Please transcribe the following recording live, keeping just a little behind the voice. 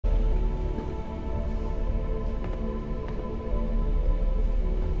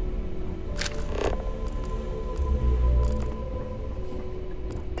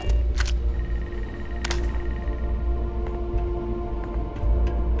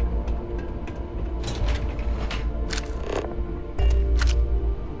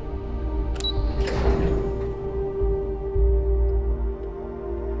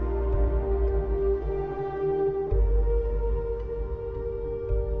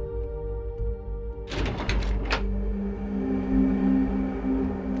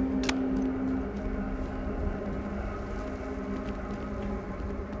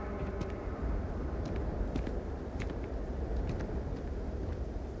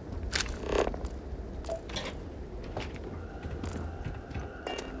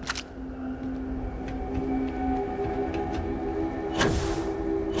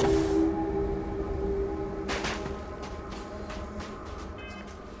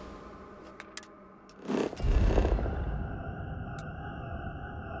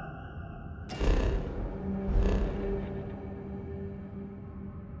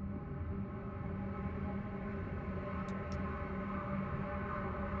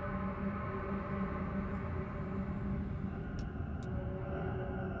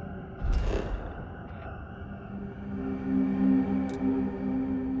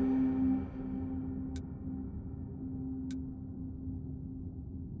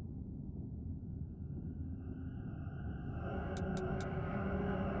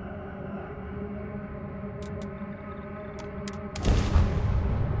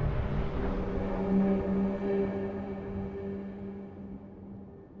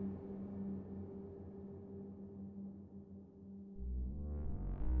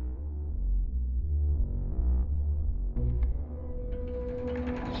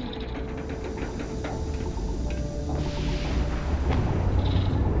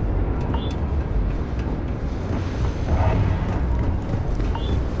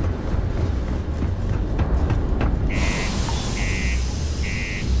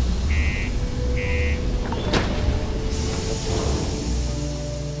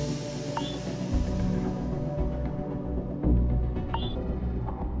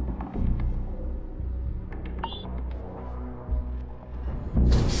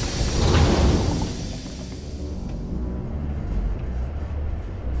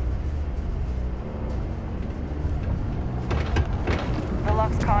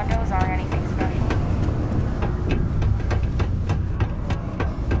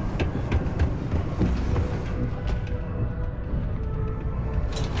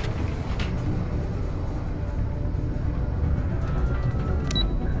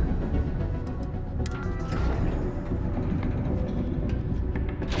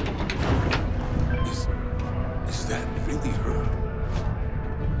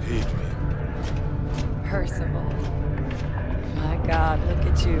Hadrian. Percival. My God, look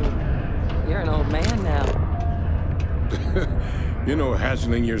at you. You're an old man now. You're no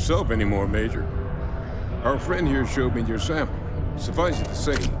hatchling yourself anymore, Major. Our friend here showed me your sample. Suffice it to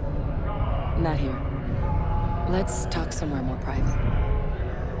say... Not here. Let's talk somewhere more private.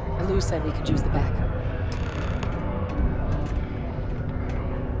 Lou said we could use the back.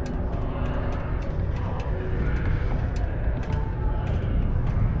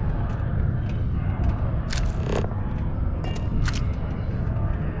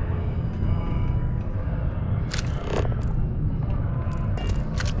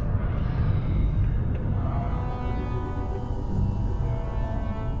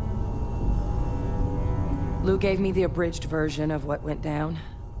 Lou gave me the abridged version of what went down.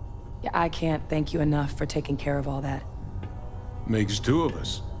 Yeah, I can't thank you enough for taking care of all that. Makes two of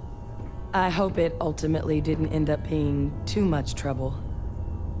us. I hope it ultimately didn't end up being too much trouble.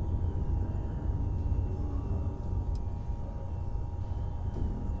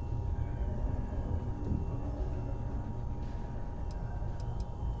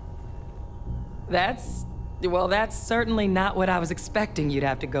 Well, that's certainly not what I was expecting you'd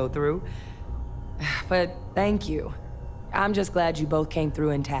have to go through. But thank you. I'm just glad you both came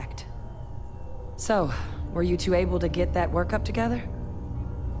through intact. So, were you two able to get that workup together?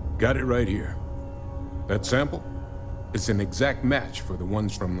 Got it right here. That sample? It's an exact match for the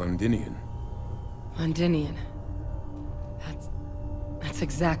ones from Londinian. Londinian. That's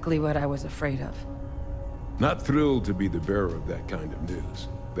exactly what I was afraid of. Not thrilled to be the bearer of that kind of news.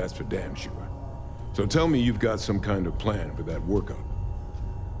 That's for damn sure. So tell me you've got some kind of plan for that workup.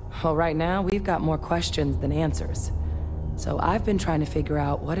 Well, right now, we've got more questions than answers. So I've been trying to figure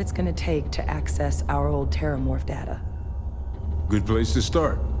out what it's gonna take to access our old Terramorph data. Good place to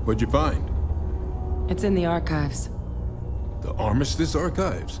start. What'd you find? It's in the archives. The Armistice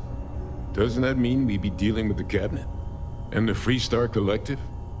Archives? Doesn't that mean we'd be dealing with the Cabinet? And the Freestar Collective?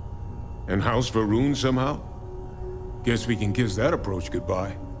 And House Varun somehow? Guess we can kiss that approach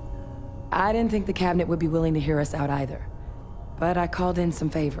goodbye. I didn't think the Cabinet would be willing to hear us out either. But I called in some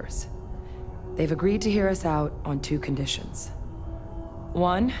favors. They've agreed to hear us out on two conditions.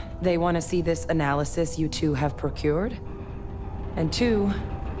 One, they want to see this analysis you two have procured. And two,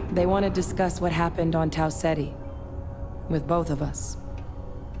 they want to discuss what happened on Tau Ceti. With both of us.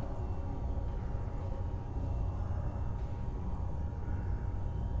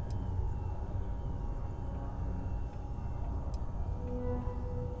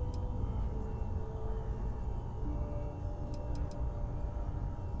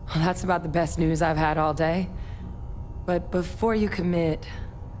 Well, that's about the best news I've had all day. But before you commit,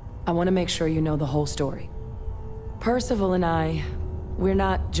 I want to make sure you know the whole story. Percival and I, we're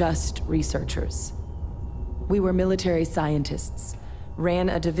not just researchers. We were military scientists, ran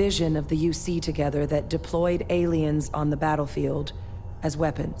a division of the UC together that deployed aliens on the battlefield as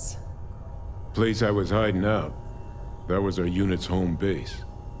weapons. Place I was hiding out. That was our unit's home base.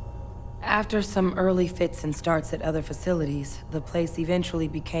 After some early fits and starts at other facilities, the place eventually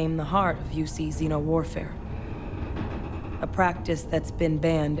became the heart of UC xeno-warfare. A practice that's been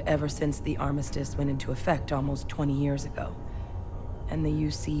banned ever since the armistice went into effect almost 20 years ago. And the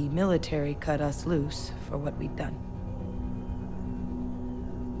UC military cut us loose for what we'd done.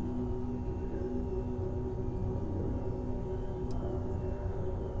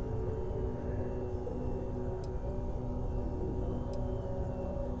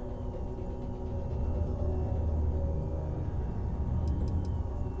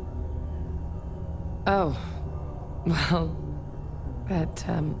 Oh, well,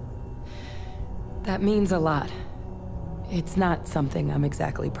 that means a lot. It's not something I'm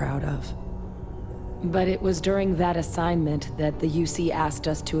exactly proud of. But it was during that assignment that the UC asked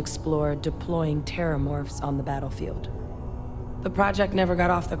us to explore deploying Terramorphs on the battlefield. The project never got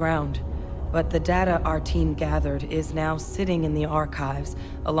off the ground, but the data our team gathered is now sitting in the archives,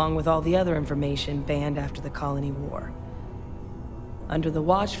 along with all the other information banned after the Colony War. Under the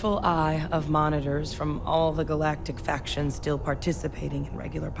watchful eye of monitors from all the galactic factions still participating in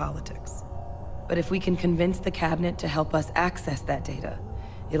regular politics. But if we can convince the Cabinet to help us access that data,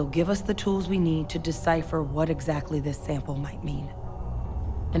 it'll give us the tools we need to decipher what exactly this sample might mean.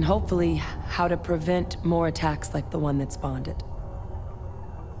 And hopefully, how to prevent more attacks like the one that spawned it.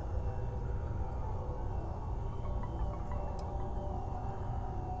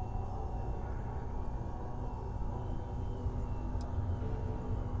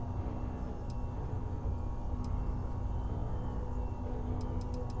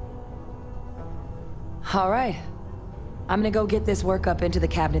 All right. I'm gonna go get this workup into the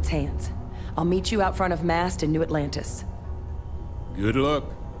Cabinet's hands. I'll meet you out front of Mast in New Atlantis. Good luck.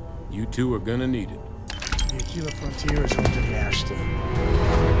 You two are gonna need it. The Aquila frontier is home to the Ashton.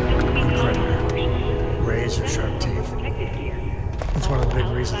 A predator. Razor-sharp teeth. It's one of the big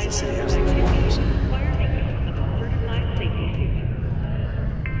reasons the city has